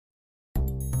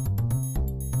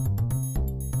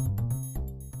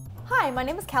Hi, my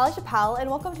name is Callie Chappelle, and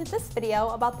welcome to this video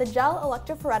about the gel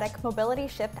electrophoretic mobility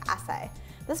shift assay.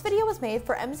 This video was made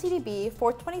for MCDB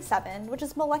 427, which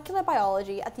is molecular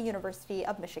biology at the University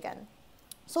of Michigan.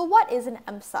 So what is an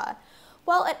EMSA?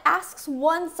 Well, it asks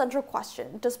one central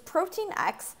question: does protein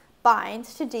X bind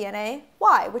to DNA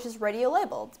Y, which is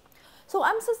radiolabeled? So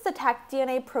EMSAs detect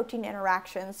DNA-protein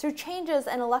interactions through changes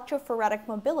in electrophoretic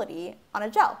mobility on a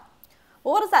gel.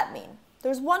 Well, what does that mean?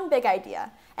 There's one big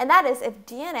idea, and that is if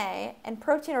DNA and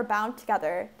protein are bound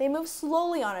together, they move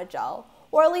slowly on a gel,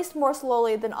 or at least more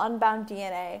slowly than unbound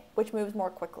DNA, which moves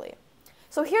more quickly.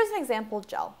 So here's an example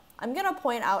gel. I'm going to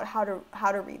point out how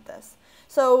to read this.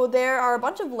 So there are a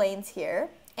bunch of lanes here,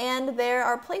 and there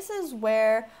are places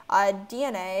where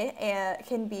DNA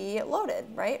can be loaded,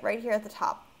 right here at the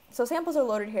top. So samples are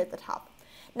loaded here at the top.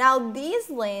 Now these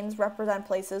lanes represent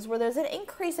places where there's an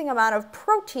increasing amount of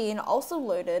protein also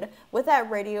loaded with that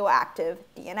radioactive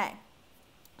DNA.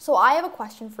 So I have a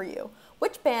question for you.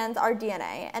 Which bands are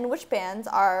DNA and which bands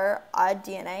are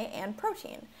DNA and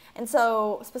protein? And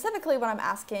so specifically what I'm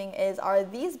asking is,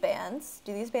 do these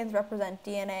bands represent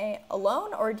DNA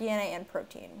alone or DNA and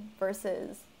protein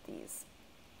versus these?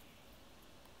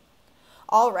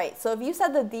 All right, so if you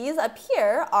said that these up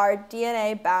here are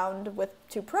DNA bound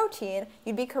to protein,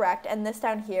 you'd be correct, and this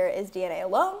down here is DNA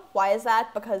alone. Why is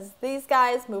that? Because these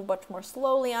guys move much more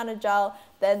slowly on a gel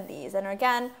than these. And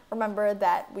again, remember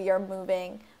that we are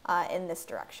moving in this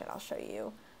direction. I'll show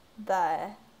you.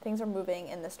 Things are moving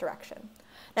in this direction.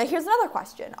 Now here's another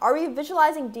question. Are we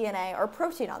visualizing DNA or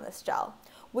protein on this gel?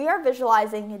 We are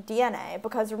visualizing DNA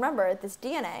because remember, this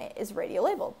DNA is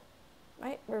radiolabeled.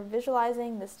 Right? We're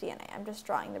visualizing this DNA. I'm just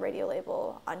drawing the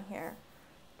radiolabel on here,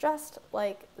 just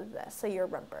like this, so you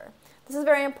remember. This is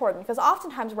very important because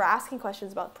oftentimes we're asking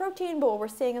questions about protein, but what we're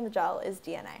seeing in the gel is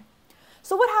DNA.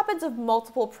 So what happens if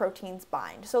multiple proteins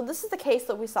bind? So this is the case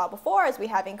that we saw before. As we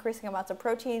have increasing amounts of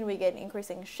protein, we get an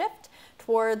increasing shift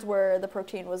towards where the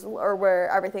protein was, or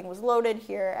where everything was loaded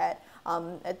here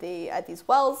at these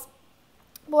wells.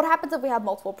 But what happens if we have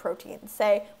multiple proteins?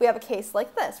 Say we have a case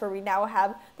like this, where we now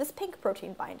have this pink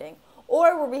protein binding,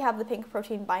 or where we have the pink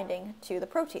protein binding to the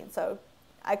protein. So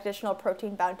additional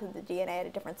protein bound to the DNA at a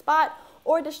different spot,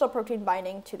 or additional protein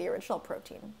binding to the original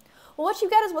protein. Well, what you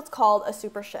get is what's called a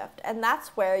super shift, and that's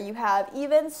where you have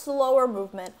even slower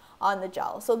movement on the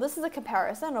gel. So this is a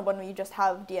comparison of when you just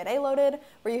have DNA loaded,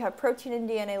 where you have protein and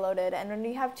DNA loaded, and when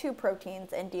you have two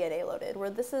proteins and DNA loaded,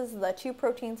 where this is the two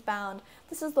proteins bound,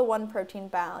 this is the one protein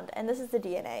bound, and this is the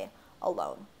DNA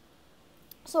alone.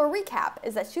 So a recap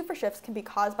is that super shifts can be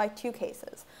caused by two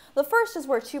cases. The first is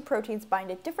where two proteins bind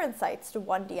at different sites to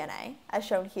one DNA, as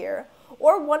shown here,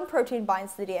 or one protein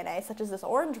binds to the DNA, such as this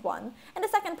orange one, and a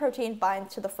second protein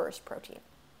binds to the first protein.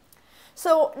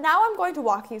 So now I'm going to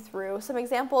walk you through some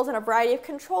examples and a variety of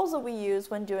controls that we use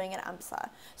when doing an EMSA.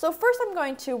 So first I'm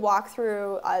going to walk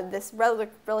through this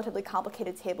relatively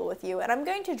complicated table with you, and I'm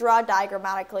going to draw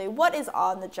diagrammatically what is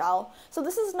on the gel. So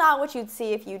this is not what you'd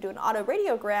see if you do an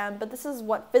autoradiogram, but this is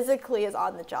what physically is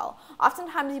on the gel.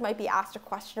 Oftentimes you might be asked a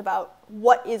question about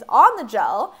what is on the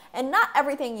gel, and not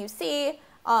everything you see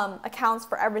accounts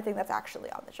for everything that's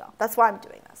actually on the gel. That's why I'm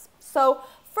doing this. So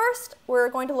first, we're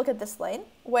going to look at this lane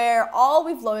where all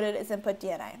we've loaded is input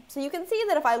DNA. So you can see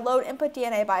that if I load input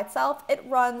DNA by itself, it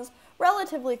runs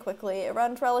relatively quickly. It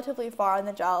runs relatively far in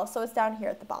the gel, so it's down here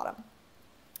at the bottom.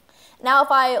 Now if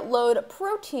I load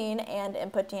protein and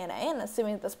input DNA, and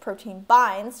assuming that this protein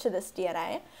binds to this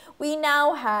DNA, we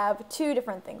now have two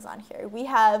different things on here. We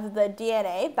have the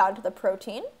DNA bound to the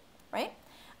protein, right?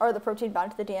 Or the protein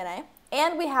bound to the DNA,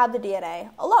 and we have the DNA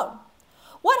alone.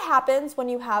 What happens when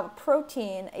you have a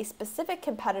protein, a specific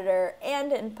competitor,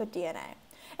 and input DNA?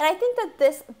 And I think that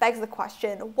this begs the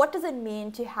question, what does it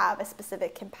mean to have a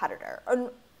specific competitor?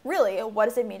 Or really, what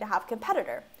does it mean to have a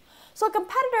competitor? So a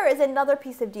competitor is another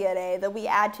piece of DNA that we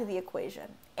add to the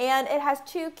equation, and it has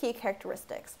two key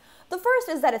characteristics. The first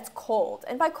is that it's cold,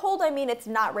 and by cold I mean it's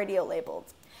not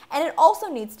radiolabeled. And it also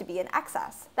needs to be in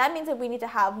excess. That means that we need to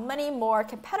have many more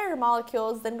competitor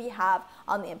molecules than we have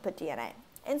on the input DNA.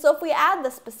 And so if we add the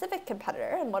specific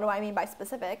competitor, and what do I mean by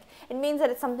specific? It means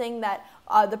that it's something that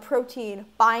the protein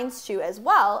binds to as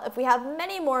well. If we have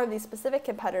many more of these specific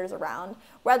competitors around,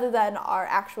 rather than our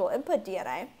actual input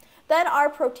DNA, then our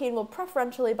protein will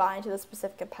preferentially bind to the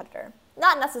specific competitor.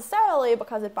 Not necessarily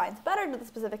because it binds better to the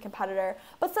specific competitor,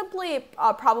 but simply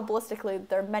probabilistically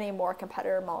there are many more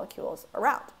competitor molecules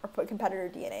around, or competitor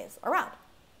DNAs around.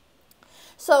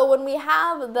 So when we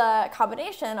have the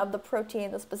combination of the protein,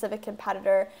 the specific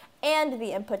competitor, and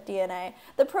the input DNA,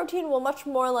 the protein will much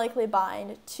more likely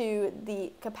bind to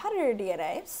the competitor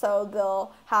DNA. So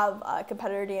they'll have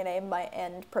competitor DNA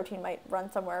and protein might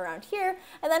run somewhere around here.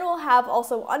 And then we'll have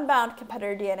also unbound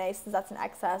competitor DNA, since that's an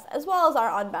excess, as well as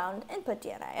our unbound input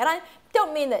DNA. And I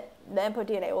don't mean that the input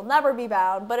DNA will never be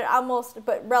bound, but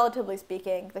relatively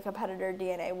speaking, the competitor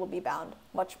DNA will be bound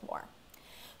much more.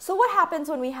 So what happens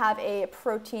when we have a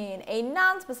protein, a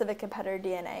non-specific competitor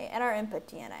DNA, and our input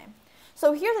DNA?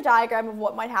 So here's a diagram of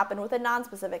what might happen with a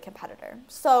non-specific competitor.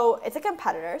 So it's a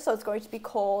competitor, so it's going to be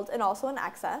cold and also an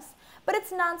excess, but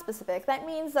it's non-specific. That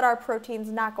means that our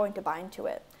protein's not going to bind to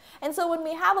it. And so when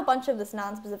we have a bunch of this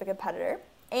non-specific competitor,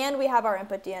 and we have our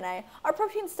input DNA, our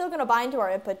protein's still going to bind to our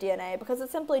input DNA because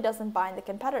it simply doesn't bind the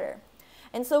competitor.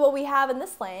 And so what we have in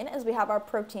this lane is we have our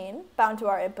protein bound to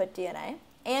our input DNA,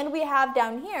 and we have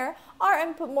down here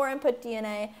our more input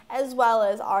DNA as well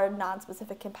as our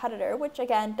non-specific competitor, which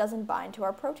again doesn't bind to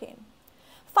our protein.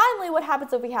 Finally, what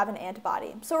happens if we have an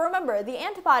antibody? So remember, the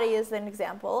antibody is an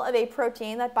example of a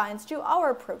protein that binds to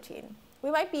our protein. We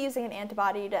might be using an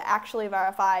antibody to actually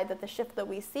verify that the shift that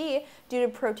we see due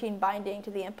to protein binding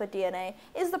to the input DNA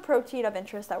is the protein of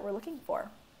interest that we're looking for.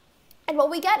 And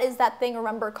what we get is that thing,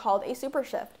 remember, called a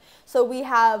supershift. So we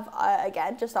have,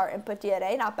 again, just our input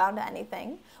DNA not bound to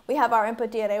anything. We have our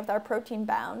input DNA with our protein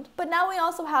bound, but now we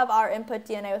also have our input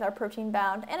DNA with our protein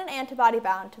bound and an antibody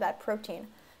bound to that protein,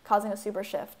 causing a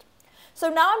supershift. So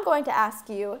now I'm going to ask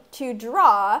you to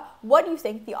draw what you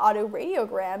think the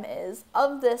autoradiogram is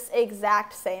of this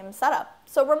exact same setup.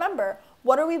 So remember,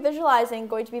 what are we going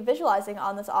to be visualizing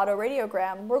on this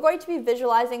autoradiogram? We're going to be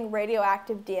visualizing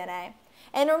radioactive DNA.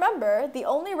 And remember, the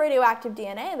only radioactive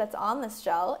DNA that's on this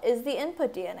gel is the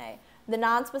input DNA. The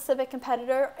non-specific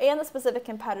competitor and the specific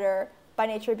competitor, by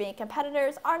nature of being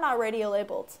competitors, are not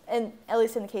radiolabeled, at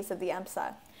least in the case of the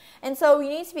EMSA. And so you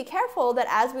need to be careful that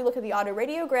as we look at the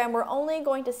autoradiogram, we're only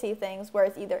going to see things where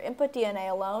it's either input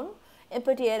DNA alone,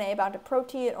 input DNA bound to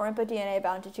protein, or input DNA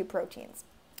bound to two proteins.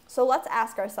 So let's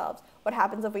ask ourselves, what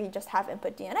happens if we just have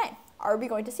input DNA? Are we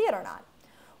going to see it or not?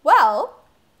 Well,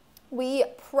 we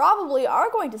probably are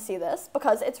going to see this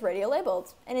because it's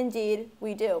radiolabeled, and indeed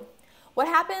we do. What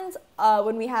happens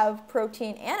when we have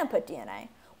protein and input DNA?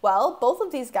 Well, both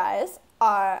of these guys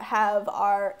have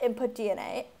our input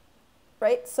DNA,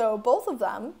 right? So both of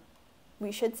them we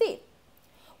should see.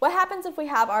 What happens if we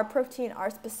have our protein, our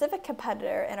specific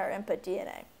competitor, and our input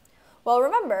DNA? Well,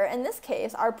 remember, in this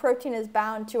case, our protein is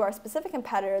bound to our specific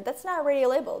competitor that's not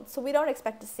radiolabeled, so we don't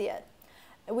expect to see it.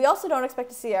 We also don't expect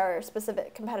to see our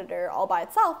specific competitor all by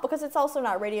itself because it's also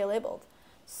not radiolabeled.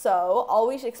 So all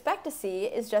we should expect to see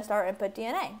is just our input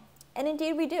DNA. And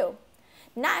indeed we do.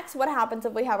 Next, what happens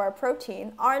if we have our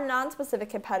protein, our non-specific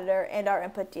competitor, and our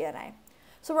input DNA?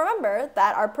 So remember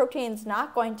that our protein's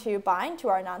not going to bind to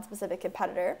our non-specific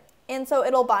competitor, and so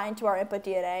it'll bind to our input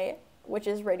DNA, which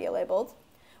is radiolabeled.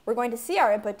 We're going to see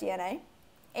our input DNA,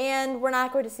 and we're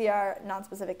not going to see our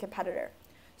non-specific competitor.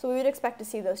 So we would expect to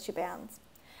see those two bands.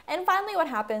 And finally, what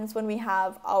happens when we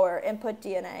have our input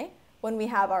DNA, when we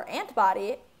have our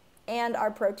antibody, and our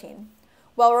protein?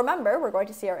 Well, remember, we're going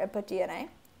to see our input DNA,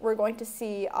 we're going to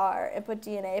see our input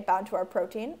DNA bound to our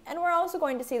protein, and we're also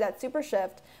going to see that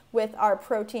supershift with our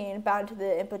protein bound to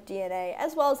the input DNA,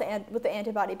 as well as with the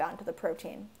antibody bound to the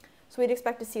protein. So we'd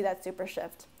expect to see that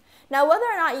supershift. Now, whether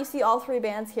or not you see all three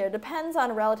bands here depends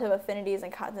on relative affinities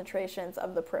and concentrations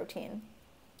of the protein.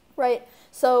 Right,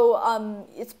 so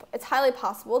it's highly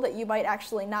possible that you might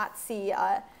actually not see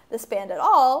this band at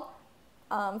all.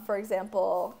 For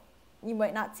example, you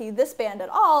might not see this band at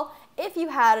all if you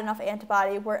had enough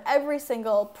antibody where every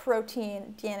single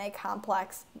protein DNA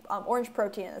complex, orange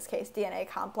protein in this case, DNA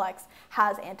complex,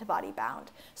 has antibody bound.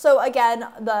 So again,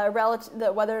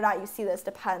 whether or not you see this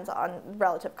depends on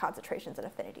relative concentrations and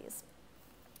affinities.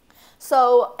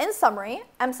 So in summary,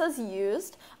 EMSA is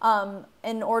used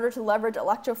in order to leverage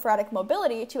electrophoretic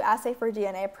mobility to assay for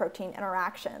DNA-protein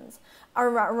interactions.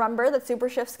 Remember that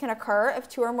supershifts can occur if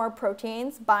two or more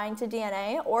proteins bind to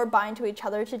DNA or bind to each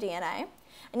other to DNA.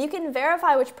 And you can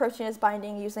verify which protein is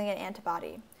binding using an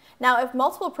antibody. Now, if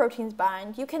multiple proteins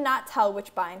bind, you cannot tell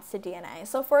which binds to DNA.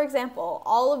 So for example,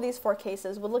 all of these four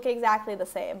cases would look exactly the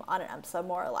same on an EMSA,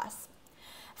 more or less.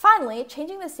 Finally,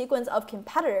 changing the sequence of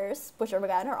competitors, which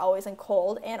again are always in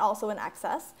cold and also in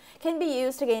excess, can be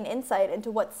used to gain insight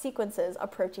into what sequences a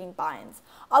protein binds.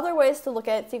 Other ways to look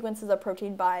at sequences of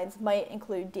protein binds might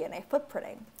include DNA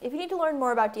footprinting. If you need to learn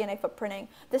more about DNA footprinting,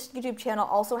 this YouTube channel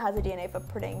also has a DNA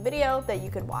footprinting video that you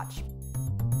can watch.